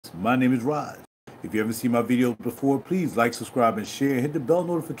My name is Raj. If you haven't seen my videos before, please like, subscribe, and share. Hit the bell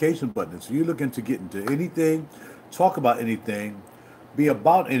notification button. So you're looking to get into anything, talk about anything, be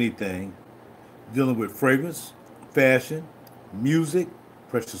about anything, dealing with fragrance, fashion, music,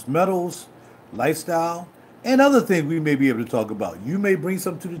 precious metals, lifestyle, and other things we may be able to talk about. You may bring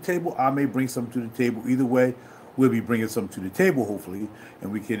something to the table. I may bring something to the table. Either way, we'll be bringing something to the table, hopefully,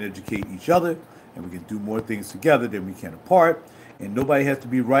 and we can educate each other, and we can do more things together than we can apart. And nobody has to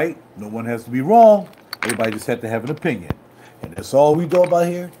be right. No one has to be wrong. Everybody just has to have an opinion. And that's all we do about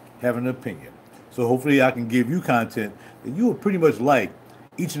here, having an opinion. So hopefully I can give you content that you will pretty much like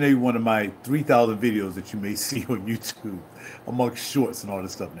each and every one of my 3,000 videos that you may see on YouTube, amongst shorts and all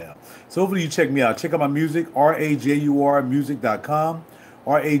this stuff now. So hopefully you check me out. Check out my music, RaJuR music.com,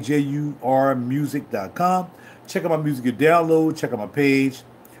 RaJuR music.com. Check out my music and download. Check out my page.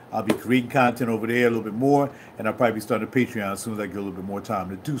 I'll be creating content over there a little bit more, and I'll probably be starting a Patreon as soon as I get a little bit more time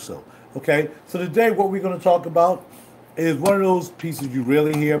to do so. Okay, so today what we're going to talk about is one of those pieces you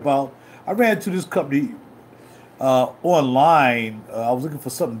rarely hear about. I ran into this company online. I was looking for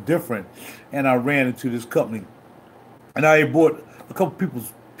something different, and I ran into this company, and I bought a couple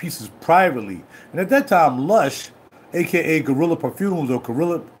people's pieces privately. And at that time, Lush, aka Gorilla Perfumes, or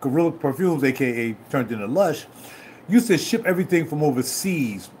Gorilla Perfumes, aka turned into Lush, used to ship everything from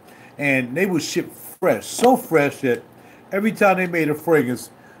overseas, and they would ship fresh, so fresh that every time they made a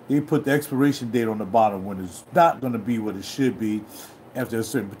fragrance, they put the expiration date on the bottom when it's not going to be what it should be after a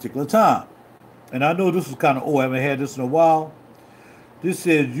certain particular time. And I know this is kind of old. I haven't had this in a while. This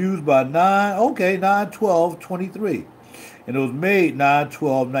says used by 9/12/23, and it was made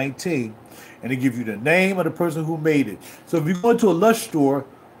 9/12/19, and they give you the name of the person who made it. So if you go into a Lush store,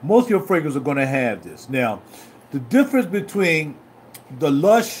 most of your fragrances are going to have this. Now, the difference between the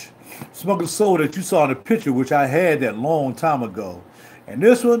Lush Smugglers Soul that you saw in the picture, which I had that long time ago, and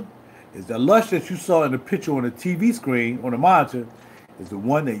this one is the Lush that you saw in the picture on the TV screen, on the monitor, is the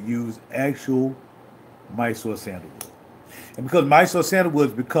one that used actual Mysore sandalwood. And because Mysore sandalwood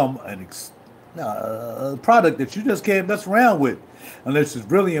has become a product that you just can't mess around with unless it's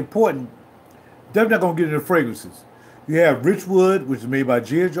really important, they're not going to get into fragrances. You have Richwood, which is made by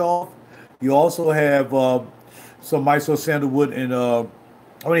RaJuR. You also have some Mysore sandalwood, and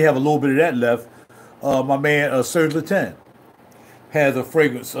I only have a little bit of that left. My man Serge Latin has a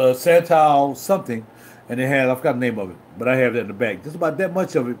fragrance, Santal something, and it has, I forgot the name of it, but I have that in the back. Just about that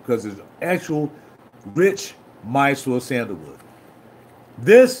much of it because it's actual rich Mysore sandalwood.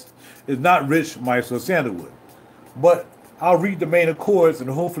 This is not rich Mysore sandalwood, but I'll read the main accords and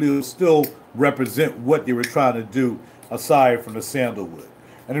hopefully it'll still represent what they were trying to do aside from the sandalwood.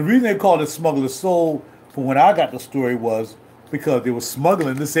 And the reason they called it Smuggler's Soul from when I got the story was because they were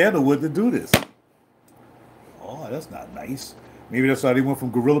smuggling the sandalwood to do this. Oh, that's not nice. Maybe that's why they went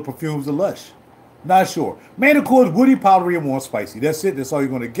from Gorilla Perfumes to Lush. Not sure. Main accords, woody, powdery, and more spicy. That's it. That's all you're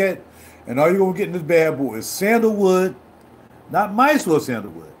going to get. And all you're going to get in this bad boy is sandalwood, not Mysore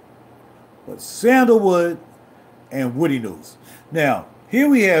sandalwood, but sandalwood and woody notes. Now, here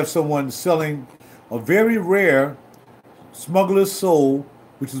we have someone selling a very rare Smuggler's Soul,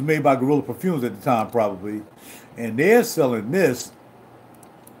 which was made by Gorilla Perfumes at the time, probably. And they're selling this.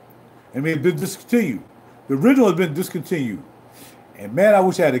 I mean, it's been discontinued. The original has been discontinued. And man, I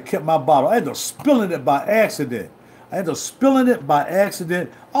wish I had kept my bottle. I ended up spilling it by accident. I don't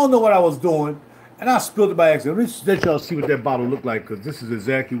know what I was doing, and I spilled it by accident. Let me let y'all see what that bottle looked like, because this is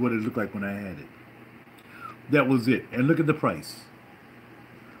exactly what it looked like when I had it. That was it. And look at the price.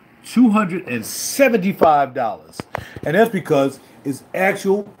 $275. And that's because it's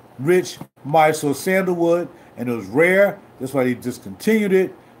actual rich Mysore sandalwood, and it was rare. That's why they discontinued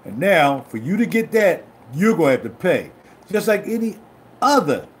it. And now, for you to get that, you're going to have to pay. Just like any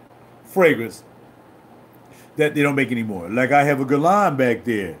other fragrance that they don't make anymore. Like I have a Guerlain back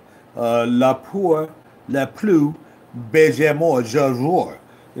there. La Plus Benjamin RaJuR. You know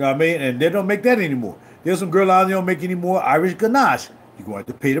what I mean? And they don't make that anymore. There's some Guerlain they don't make anymore. Irish Ganache. You're going to have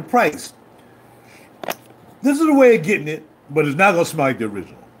to pay the price. This is the way of getting it, but it's not going to smell like the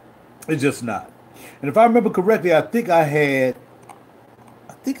original. It's just not. And if I remember correctly, I think I had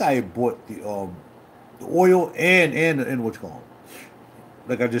bought the oil and what's called,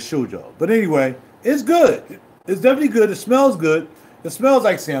 like I just showed y'all. But anyway, it's good. It's definitely good. It smells good. It smells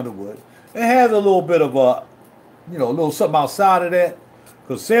like sandalwood. It has a little bit of a little something outside of that.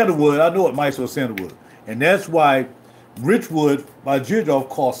 Because sandalwood, I know it Mysore sandalwood. And that's why Richwood by RaJuR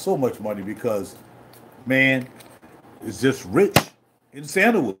costs so much money, because, man, it's just rich in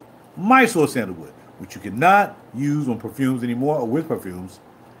sandalwood. Mysore sandalwood, which you cannot use on perfumes anymore or with perfumes.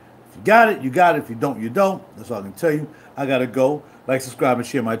 If you got it, you got it. If you don't, you don't. That's all I can tell you. I got to go. Like, subscribe, and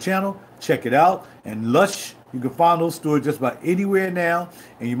share my channel. Check it out. And Lush, you can find those stores just about anywhere now.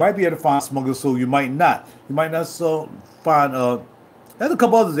 And you might be able to find Smugglers, so you might not. You might not find, there's a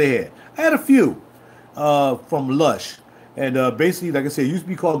couple others they had. I had a few from Lush. And basically, like I said, it used to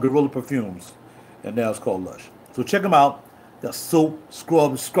be called Gorilla Perfumes. And now it's called Lush. So check them out. Got soap,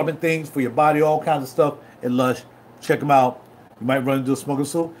 scrubbing things for your body, all kinds of stuff at Lush. Check them out. You might run into a Smuggler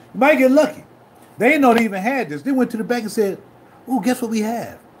soap. You might get lucky. They didn't know they even had this. They went to the back and said, "Oh, guess what we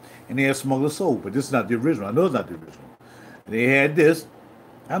have?" And they had Smuggler soap, but this is not the original. I know it's not the original. And they had this.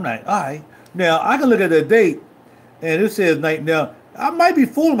 I'm like, all right. Now, I can look at the date, and it says, now, I might be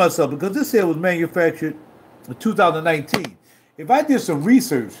fooling myself because this said it was manufactured in 2019. If I did some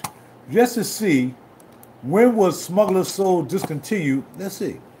research just to see when was Smuggler soap discontinued, let's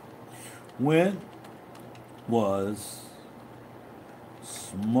see. When was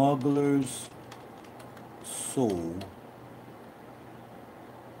Smugglers sold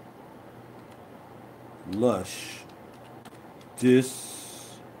Lush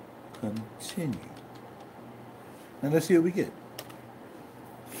discontinued? Now let's see what we get.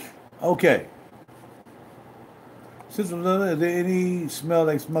 Okay. Since is there any smell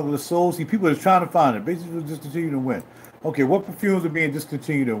like Smuggler soul? See, people are trying to find it. Basically, discontinued and when. Okay, what perfumes are being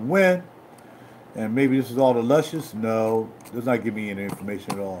discontinued and when? And maybe this is all the Lushes? No, does not give me any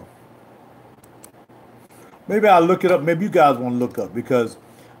information at all. Maybe I'll look it up. Maybe you guys want to look up because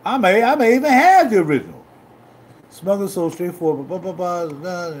I may even have the original. Smuggler so straightforward.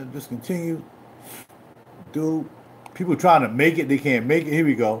 Discontinued. Dude, people trying to make it, they can't make it. Here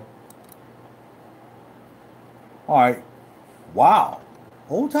we go. All right. Wow.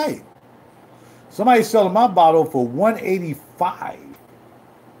 Hold tight. Somebody's selling my bottle for $185.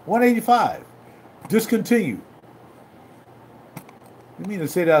 $185. Discontinued. You mean to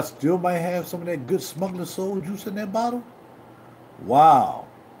say that I still might have some of that good Smuggler soul juice in that bottle? Wow.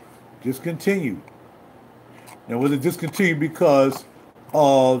 Discontinued. Now, was it discontinued because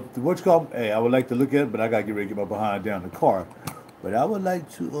of what you call? Hey, I would like to look at it, but I gotta get ready to get my behind down the car. But I would like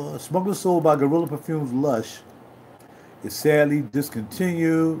to Smuggler soul by Gorilla Perfumes Lush is sadly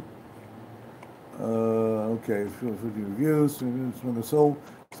discontinued. Okay, reviews. Smuggler soul.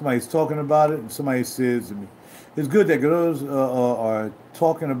 Somebody's talking about it, and somebody says, it's good that girls are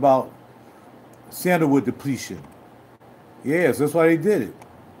talking about sandalwood depletion. Yes, that's why they did it.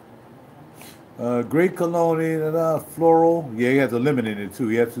 Great cologne, floral. Yeah, he has a lemon in it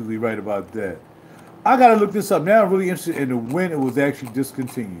too. You're absolutely right about that. I gotta look this up. Now I'm really interested in when it was actually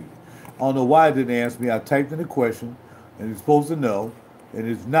discontinued. I don't know why it didn't answer me. I typed in the question, and it's supposed to know, and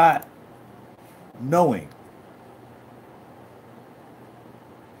it's not knowing.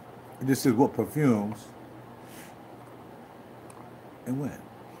 This is what perfumes and when.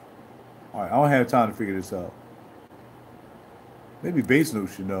 All right, I don't have time to figure this out. Maybe Base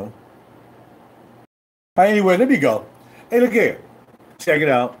News should know. All right, anyway, let me go. Hey, look here. Check it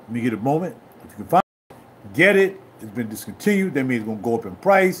out. Let me get a moment. If you can find it, get it. It's been discontinued. That means it's going to go up in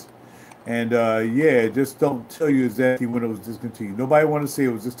price. And, yeah, just don't tell you exactly when it was discontinued. Nobody want to say it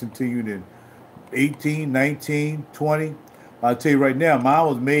was discontinued in 18, 19, 20. I'll tell you right now, mine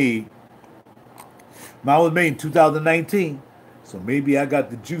was made in 2019. So maybe I got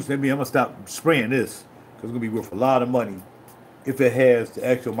the juice. Maybe I'm going to stop spraying this because it's going to be worth a lot of money if it has the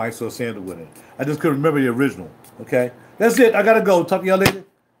actual Mysore sandalwood in it. I just couldn't remember the original. Okay? That's it. I got to go. Talk to y'all later.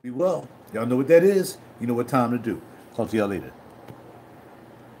 Be well. Y'all know what that is. You know what time to do. Talk to y'all later.